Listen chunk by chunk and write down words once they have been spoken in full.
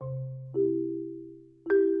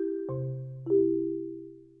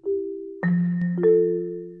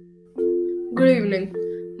Good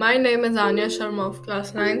evening. My name is Aanya Sharma of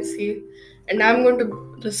class 9C, and I'm going to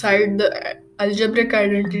recite the algebraic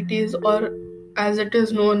identities, or as it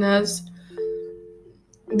is known as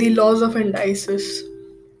the laws of indices.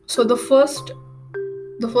 So the first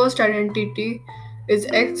identity is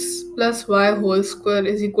x plus y whole square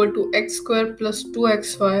is equal to x square plus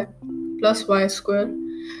 2xy plus y square.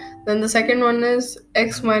 Then the second one is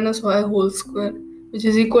x minus y whole square, which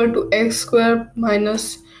is equal to x square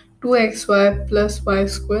minus 2xy plus y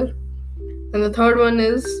square. And the third one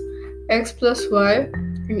is x plus y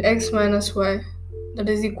and x minus y, that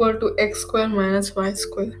is equal to x square minus y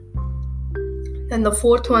square. Then the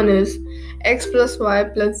fourth one is x plus y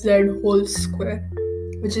plus z whole square,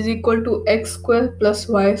 which is equal to x square plus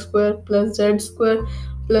y square plus z square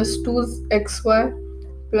plus 2xy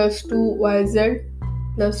plus 2yz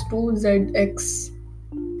plus 2zx.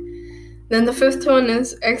 Then the fifth one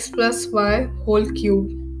is x plus y whole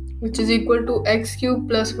cube, which is equal to x cube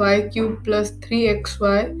plus y cube plus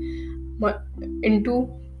 3xy into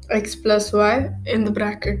x plus y in the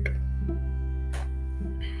bracket.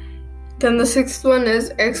 Then the sixth one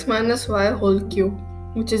is x minus y whole cube,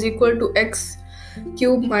 which is equal to x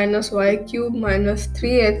cube minus y cube minus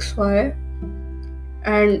 3xy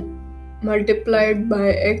and multiplied by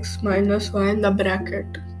x minus y in the bracket.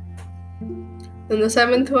 Then the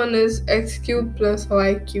seventh one is x cube plus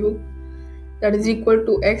y cube, that is equal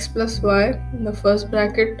to x plus y in the first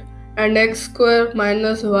bracket and x square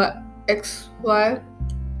minus xy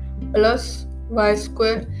plus y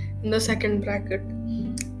square in the second bracket.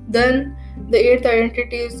 Then the eighth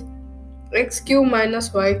identity is x cube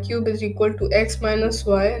minus y cube is equal to x minus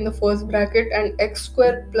y in the first bracket and x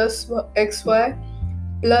square plus xy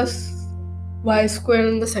plus y square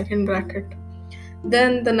in the second bracket.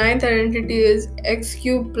 Then the ninth identity is x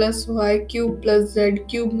cube plus y cube plus z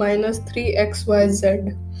cube minus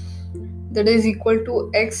 3xyz, that is equal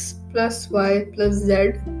to x plus y plus z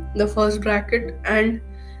in the first bracket and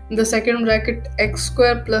in the second bracket x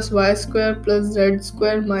square plus y square plus z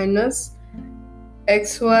square minus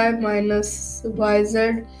xy minus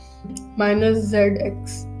yz minus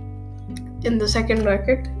zx in the second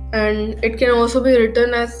bracket. And it can also be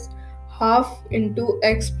written as half into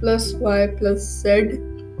x plus y plus z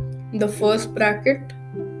in the first bracket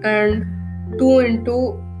and 2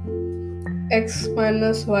 into x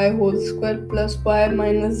minus y whole square plus y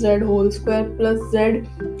minus z whole square plus z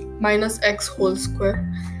minus x whole square.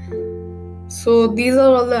 So these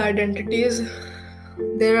are all the identities.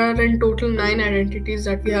 There are in total 9 identities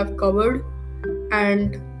that we have covered,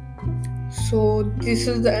 and so this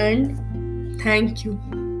is the end. Thank you.